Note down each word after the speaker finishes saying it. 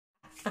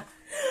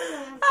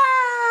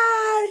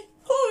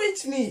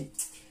reach me?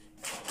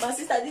 My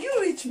sister, do you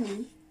reach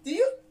me? Do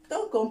you?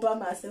 Don't compare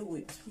myself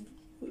with.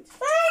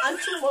 And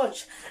too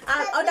much.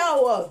 And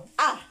other one.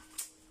 Ah.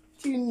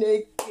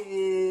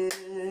 Chineke.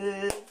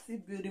 See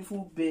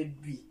beautiful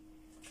baby.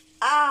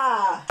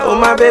 Ah. Oh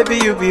my baby,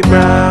 you be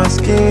brown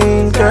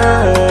skin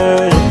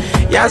girl.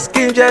 Your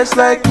skin just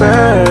like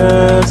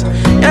pearls.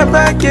 Your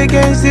back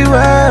against the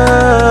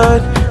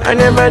world. I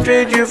never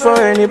trade you for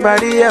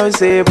anybody else.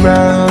 Say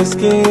brown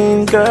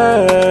skin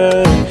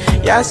girl.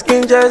 Your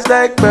skin just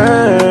like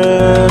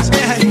pearls.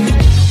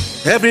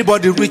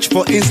 Everybody reach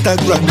for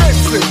Instagram.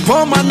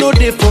 For man no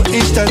day for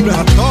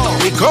Instagram.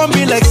 They call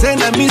me like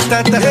saying I'm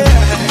Mr.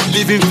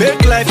 Living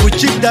fake life with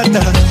cheap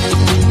data.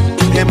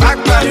 They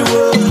back party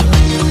wo.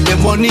 The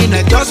money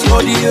na just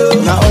audio.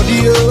 Na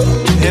audio.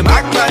 They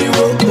back party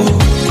wo.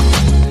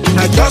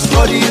 Na just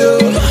audio.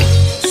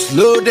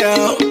 Slow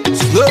down,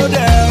 slow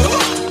down.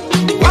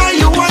 Why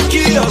you want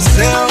kill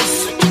yourself?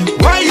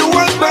 Why you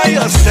want by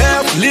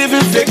yourself?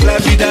 Living fake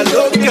life with a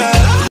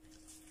local.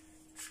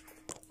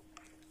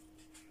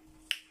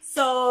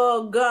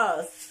 So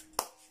girls,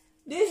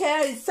 this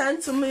hair is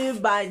sent to me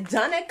by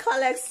Janet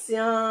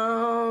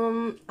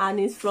Collection, and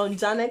it's from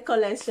Janet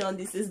Collection.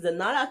 This is the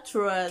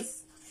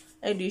Naturals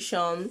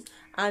edition,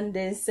 and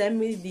then send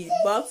me the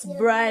Box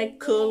Bride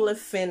color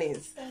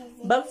finish.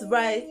 Box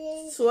Bride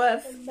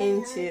 12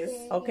 inches,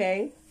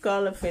 okay,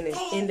 color finish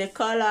in the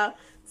color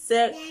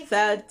Silk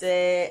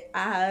 30.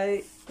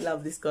 I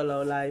love this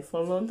color. Like for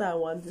a long time I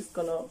want this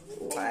color.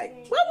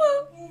 Like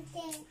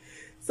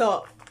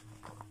so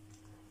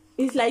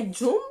it's like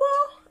jumbo.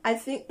 I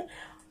think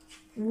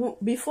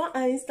before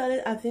I installed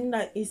it, I think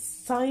that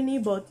it's tiny,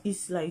 but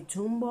it's like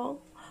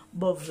jumbo,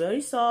 but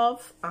very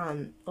soft.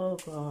 And oh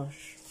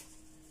gosh,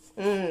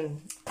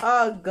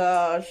 oh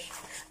gosh.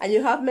 And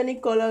you have many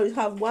colors. You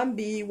have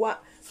 1B,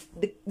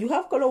 you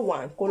have color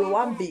 1, color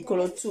 1B,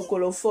 color 2,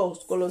 color 4,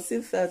 color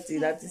 630.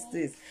 That is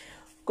this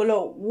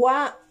color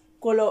 1.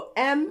 Color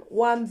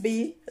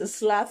M1B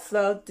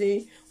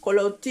 /30,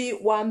 color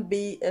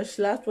T1B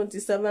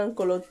 /27,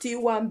 color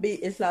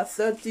T1B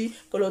 /30,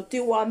 color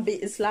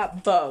T1B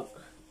 /bug.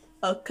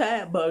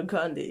 Okay,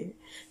 burgundy.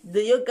 Do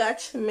you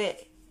catch me?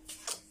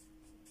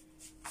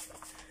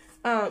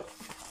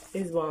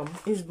 It's bomb.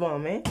 It's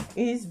bomb, eh?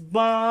 It's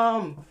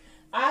bomb.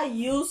 I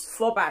use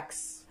 4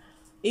 packs.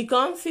 It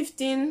comes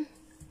 15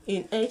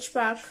 in each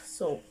pack,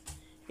 so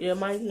it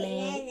reminds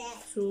me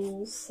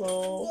 2,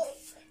 4,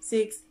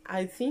 6.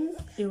 I think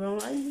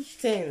around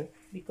 10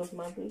 because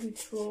my baby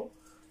throw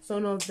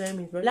some of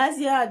them. Last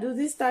year I do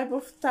this type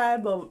of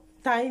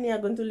tiny.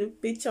 I'm going to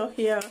leave picture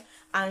here,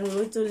 and we're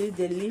going to leave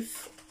the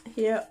leaf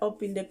here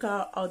up in the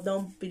car or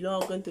down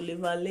below. I'm going to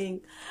leave a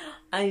link.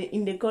 And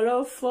in the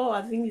color 4,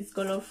 I think it's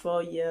color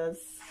 4, yes.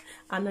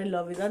 And I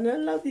love it, and I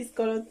love this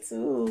color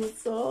too.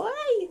 So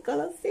hey,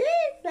 color 6,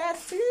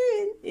 that's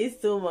it.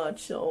 It's too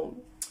much. So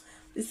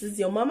this is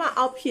your mama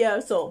up here.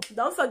 So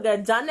don't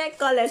forget Janet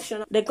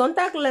Collection. The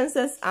contact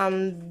lenses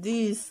and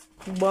this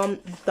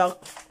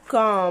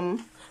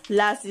bomb.com.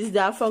 Last is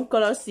there from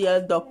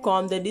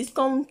colorcl.com. The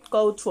discount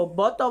code for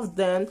both of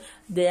them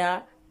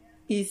there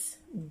is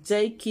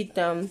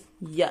JKitten.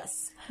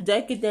 Yes,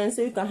 JKitten,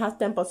 so you can have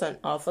 10%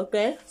 off.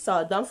 Okay,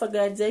 so don't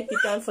forget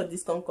JKitten for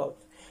discount code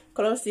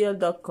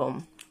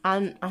colorcl.com.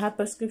 And I have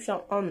prescription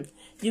on.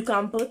 You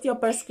can put your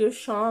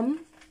prescription,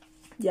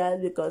 yeah,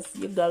 because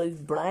your girl is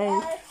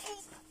blind.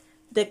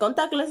 The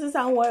contact lenses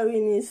I'm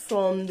wearing is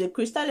from the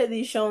Crystal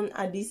Edition,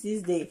 and this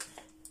is the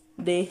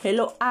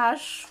Hello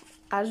Ash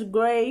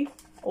Gray,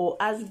 or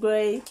Ash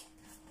Gray.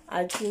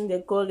 I think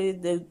they call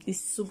it. It's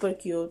super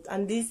cute.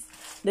 And this,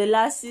 the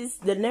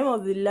name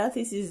of the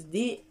lattice is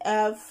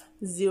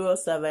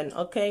DF07.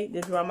 Okay,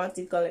 the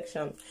Dramatic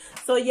Collection.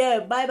 So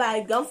yeah, bye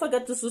bye. Don't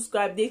forget to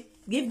subscribe.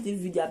 Give the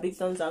video a big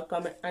thumbs up,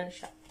 comment, and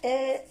share.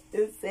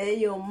 Say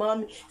your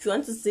mommy. If you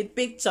want to see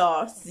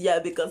pictures, yeah,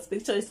 because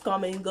picture is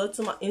coming, go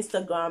to my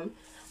Instagram,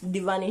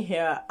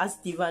 Divanyhair,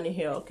 ask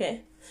Divanyhair,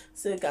 okay?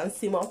 So you can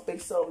see more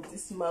pictures of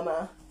this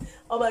mama.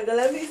 Oh my god,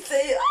 let me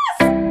say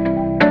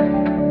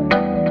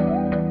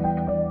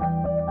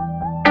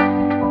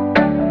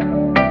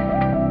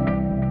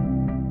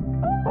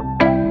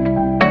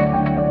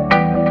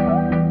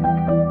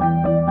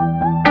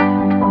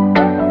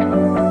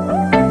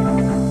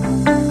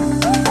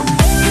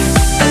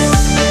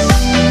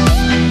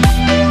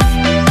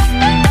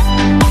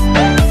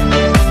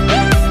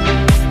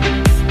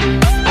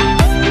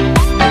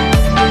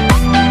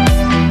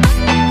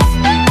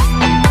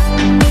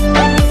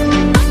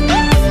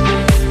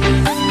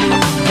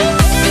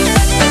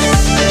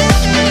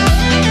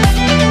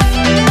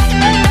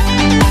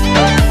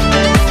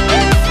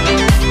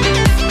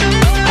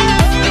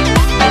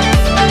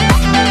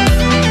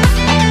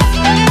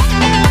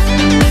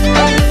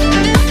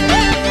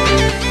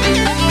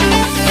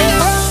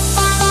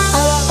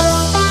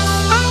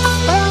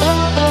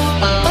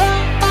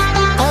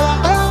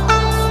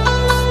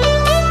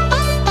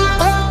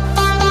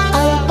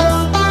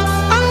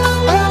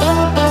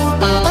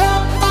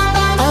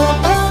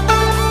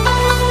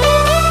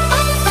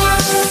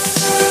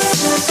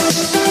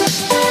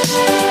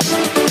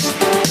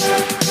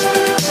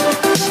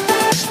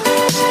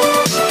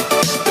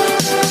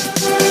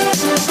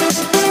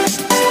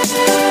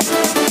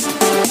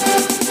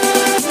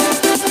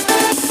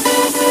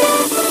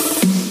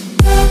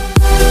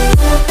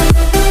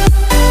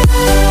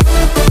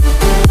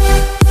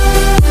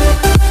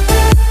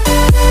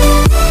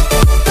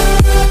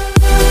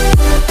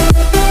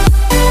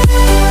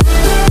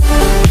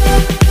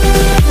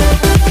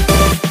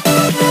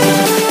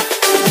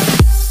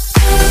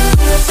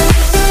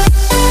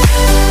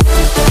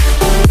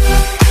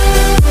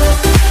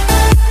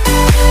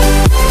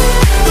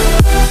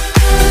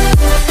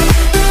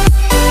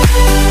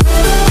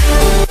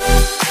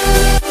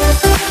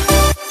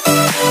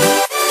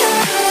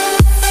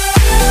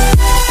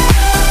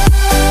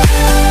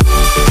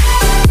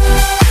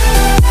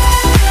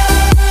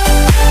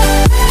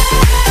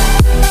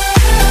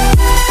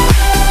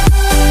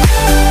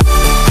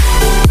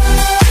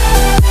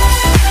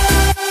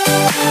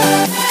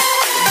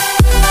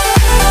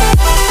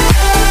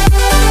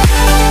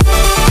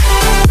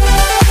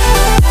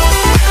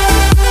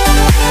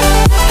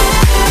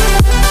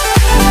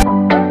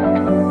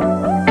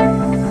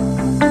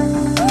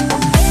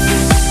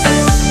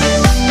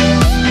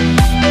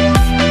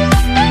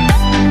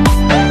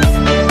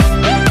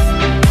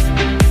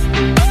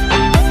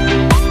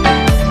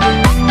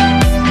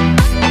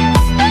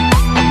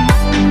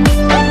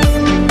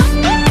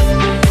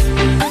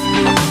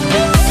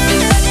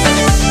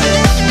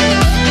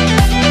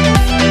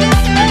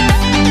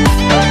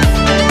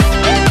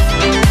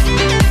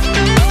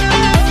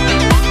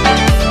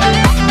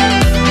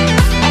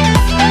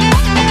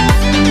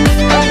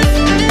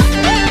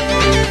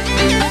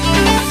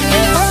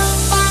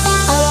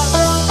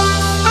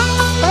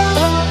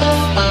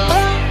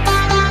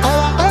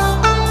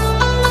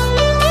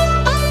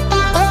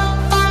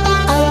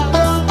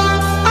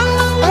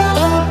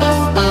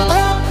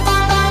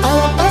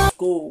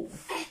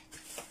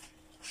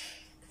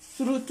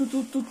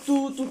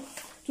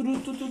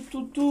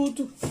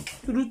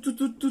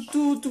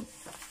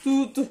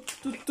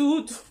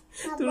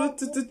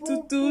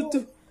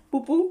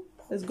Poo-poo.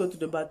 Let's go to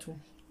the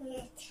bathroom.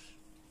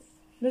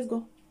 Let's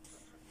go.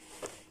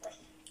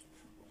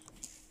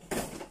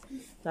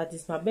 That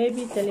is my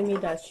baby telling me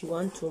that she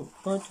wants to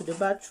go to the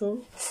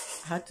bathroom.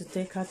 I had to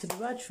take her to the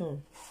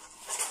bathroom.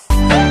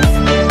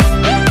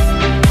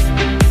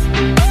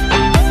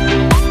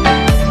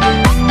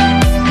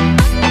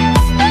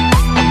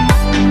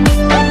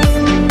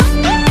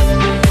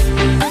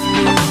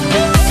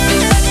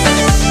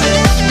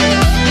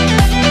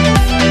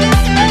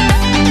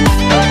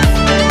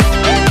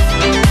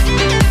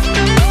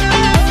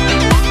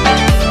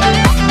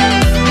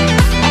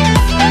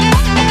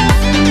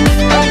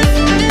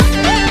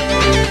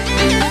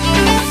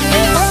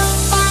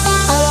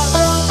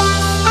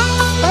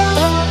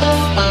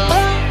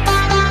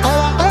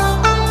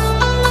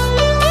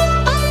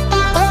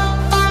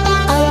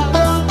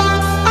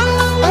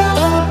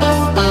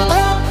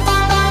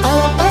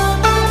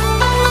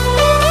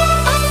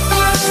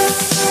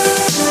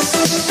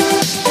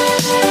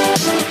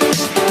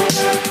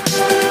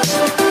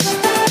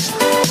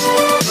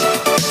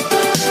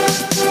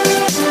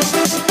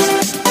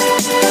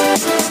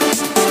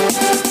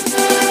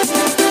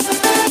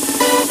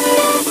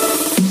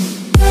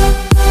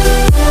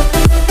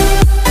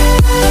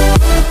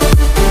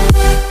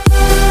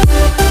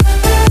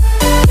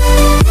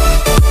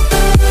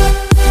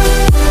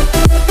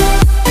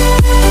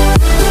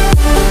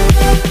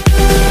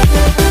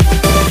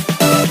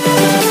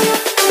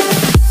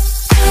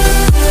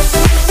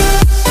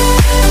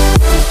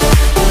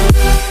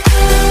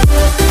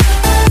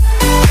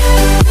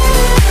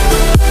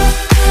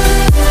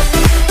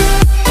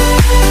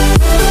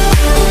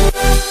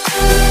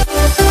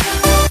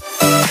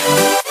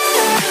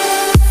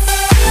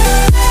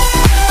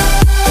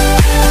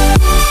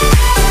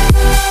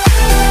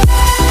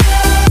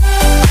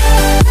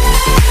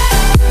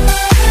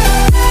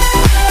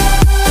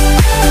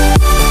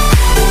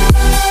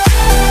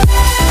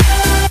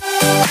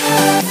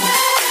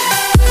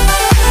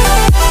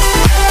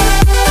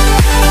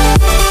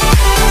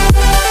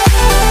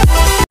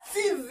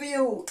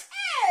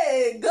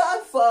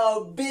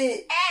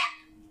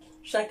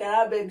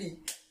 Shakara baby,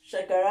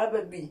 Shakara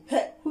baby.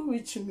 Hey, who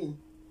reached me?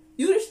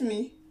 You reached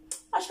me?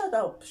 Shut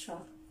up, Sha.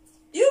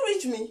 You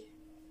reached me?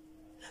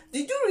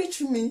 Did you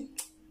reach me?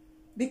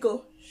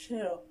 Because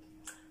shut up,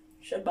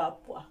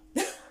 Shabapwa.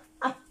 Hey,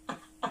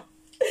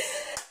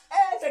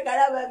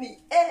 Shakara baby,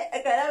 hey,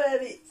 Shakara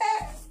baby,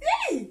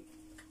 hey.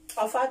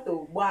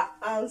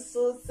 I'm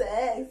so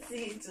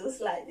sexy,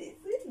 just like this.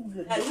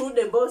 And who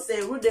they both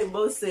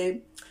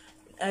say,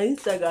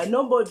 Instagram.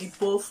 Nobody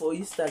post for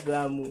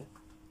Instagram.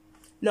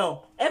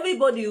 No,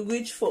 everybody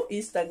reach for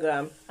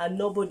Instagram and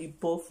nobody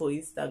post for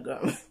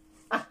Instagram.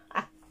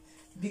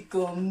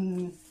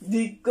 Become,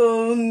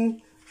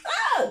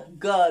 oh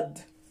God.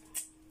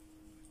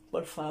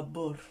 Por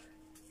favor.